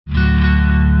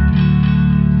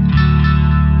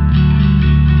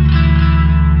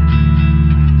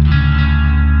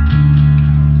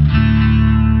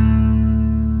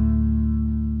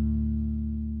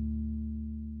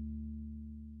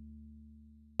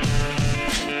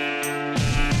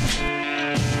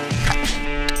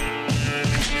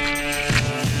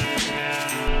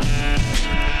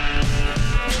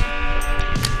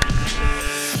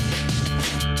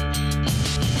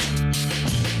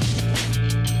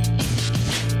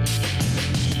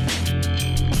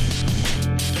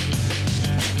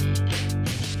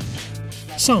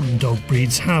Some dog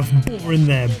breeds have boar in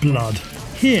their blood.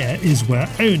 Here is where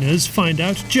owners find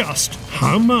out just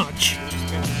how much.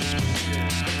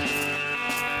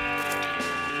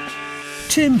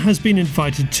 Tim has been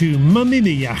invited to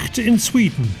Mummijacht in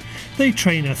Sweden. They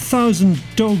train 1,000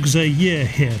 dogs a year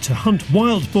here to hunt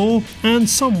wild boar, and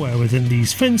somewhere within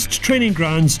these fenced training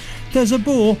grounds there's a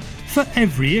boar for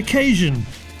every occasion.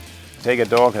 Take a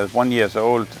dog that's 1 year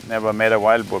old, never met a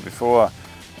wild boar before,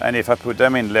 and if I put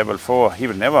them in level 4, he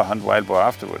will never hunt wild boar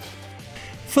afterwards.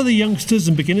 For the youngsters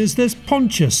and beginners there's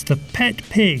Pontius, the pet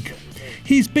pig.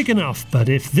 He's big enough, but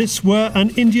if this were an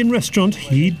Indian restaurant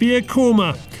he'd be a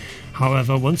korma.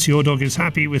 However, once your dog is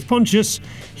happy with Pontius,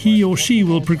 he or she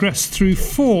will progress through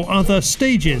 4 other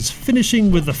stages,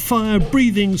 finishing with the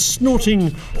fire-breathing,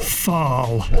 snorting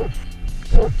Pfahl.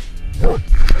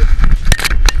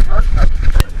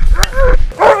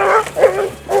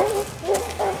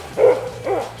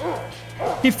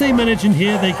 If they manage in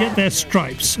here, they get their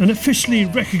stripes, an officially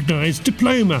recognised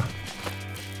diploma.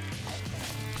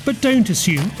 But don't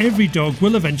assume every dog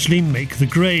will eventually make the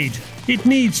grade. It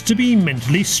needs to be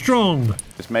mentally strong.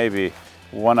 There's maybe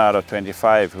 1 out of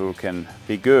 25 who can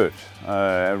be good,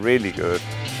 really good.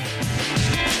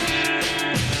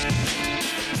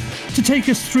 To take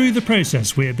us through the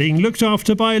process, we're being looked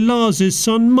after by Lars's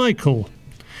son Michael.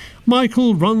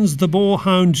 Michael runs the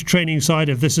boarhound training side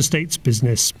of this estate's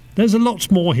business. There's a lot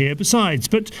more here besides,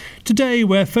 but today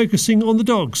we're focusing on the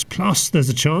dogs, plus there's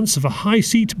a chance of a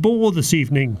high-seat boar this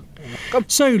evening.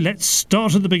 So let's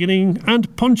start at the beginning,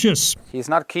 and Pontius. He's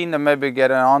not keen to maybe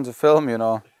get on to film, you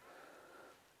know.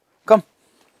 Come.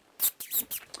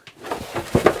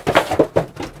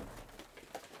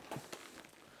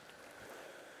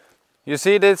 You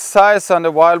see this size on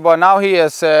the wild boar. Now he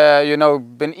has,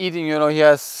 been eating. You know, he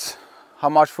has how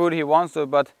much food he wants to.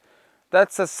 But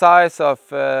that's the size of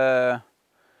that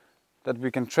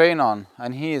we can train on.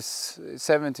 And he is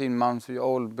 17 months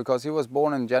old because he was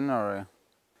born in January.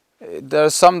 There are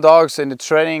some dogs in the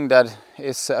training that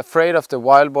is afraid of the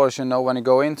wild boars. You know, when you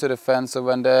go into the fence. So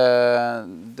when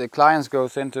the clients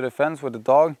goes into the fence with the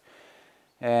dog.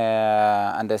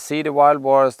 And they see the wild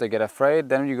boars, they get afraid.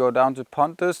 Then you go down to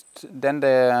Pontius, then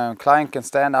the client can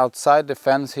stand outside the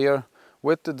fence here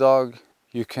with the dog.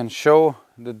 You can show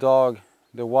the dog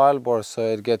the wild boar so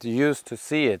it gets used to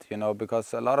see it, you know,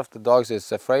 because a lot of the dogs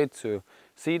is afraid to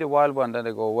see the wild boar and then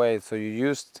they go away. So you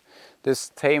used this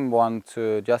tame one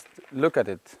to just look at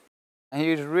it. And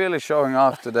he's really showing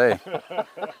off today.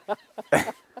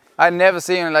 I never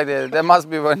seen him like that. That must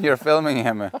be when you're filming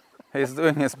him. He's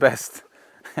doing his best.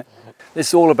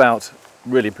 It's all about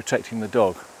really protecting the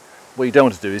dog. What you don't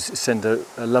want to do is send a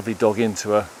lovely dog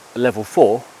into a level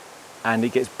 4 and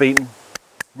it gets beaten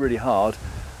really hard.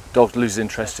 Dog loses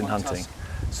interest in hunting.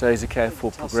 So there's a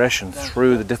careful progression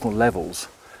through the different levels.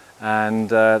 And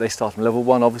they start from level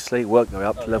 1 obviously, work their way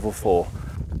up to level 4.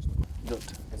 Look,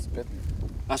 it's bitten.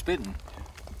 That's bitten?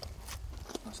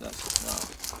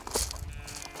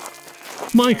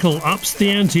 Michael ups the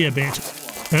ante a bit.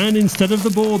 And instead of the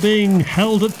boar being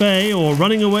held at bay or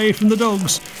running away from the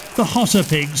dogs, the hotter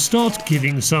pigs start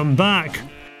giving some back.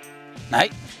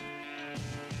 Night.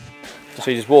 So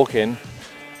you just walk in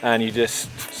and you just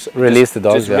release the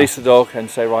dog. Just release the dog and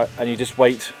say right, and you just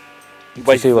wait.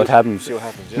 To see what happens. See what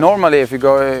happens. Yeah. Normally, if you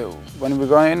go when we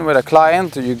go in with a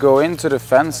client, you go into the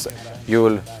fence. You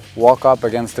will walk up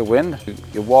against the wind.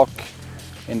 You walk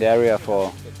in the area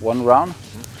for 1 round.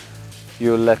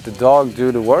 You let the dog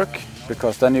do the work,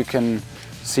 because then you can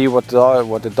see what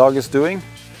the dog is doing.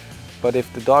 But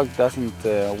if the dog doesn't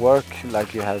work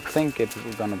like you think it's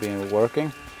going to be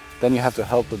working, then you have to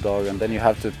help the dog, and then you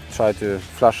have to try to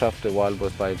flush up the wild boar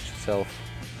by itself.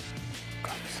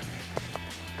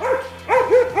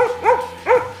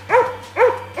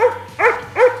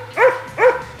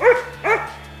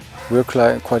 We're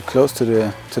quite close to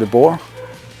the boar,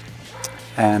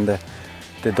 and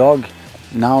the dog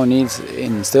now needs,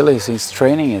 in still his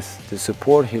training is the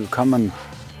support. He'll come and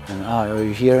are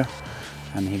you here?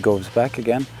 And he goes back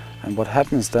again. And what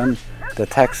happens then, the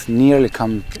attacks nearly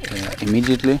come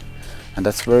immediately, and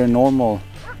that's very normal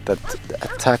that the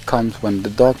attack comes when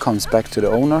the dog comes back to the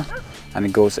owner and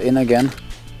it goes in again,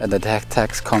 and the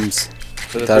attack comes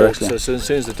directly. So as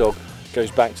soon as the dog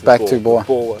goes back to the boar,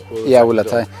 will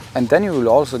attack. And then you will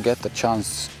also get the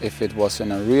chance, if it was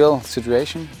in a real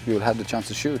situation, you will have the chance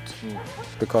to shoot,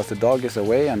 because the dog is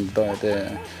away and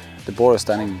the boar is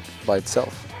standing by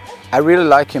itself. I really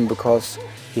like him because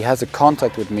he has a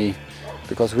contact with me,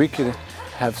 because we could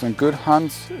have some good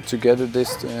hunts together,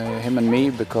 him and me,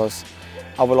 because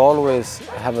I will always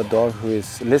have a dog who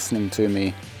is listening to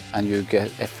me and you get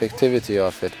effectivity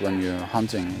of it when you're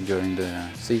hunting during the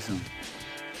season.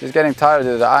 He's getting tired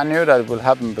of it. I knew that it would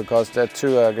happen because they're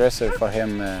too aggressive for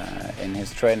him in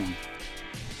his training.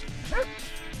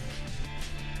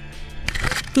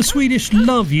 The Swedish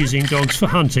love using dogs for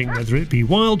hunting, whether it be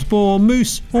wild boar,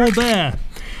 moose or bear.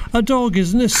 A dog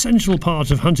is an essential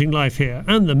part of hunting life here,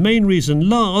 and the main reason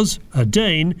Lars, a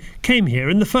Dane, came here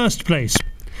in the first place.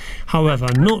 However,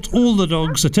 not all the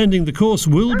dogs attending the course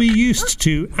will be used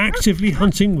to actively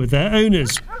hunting with their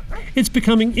owners. It's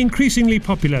becoming increasingly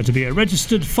popular to be a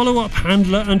registered follow-up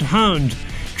handler and hound,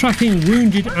 tracking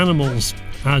wounded animals.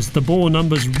 As the boar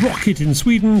numbers rocket in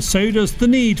Sweden, so does the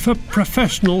need for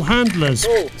professional handlers.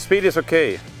 Oh, speed is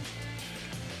okay.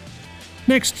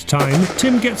 Next time,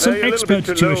 Tim gets some expert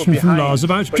tuition from Lars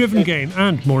about driven game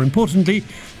and, more importantly,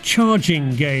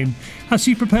 charging game, as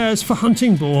he prepares for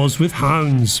hunting boars with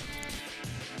hounds.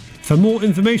 For more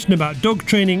information about dog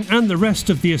training and the rest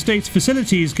of the estate's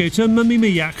facilities, go to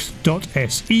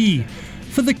mamimajakt.se.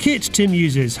 For the kit Tim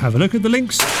uses, have a look at the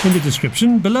links in the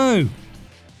description below.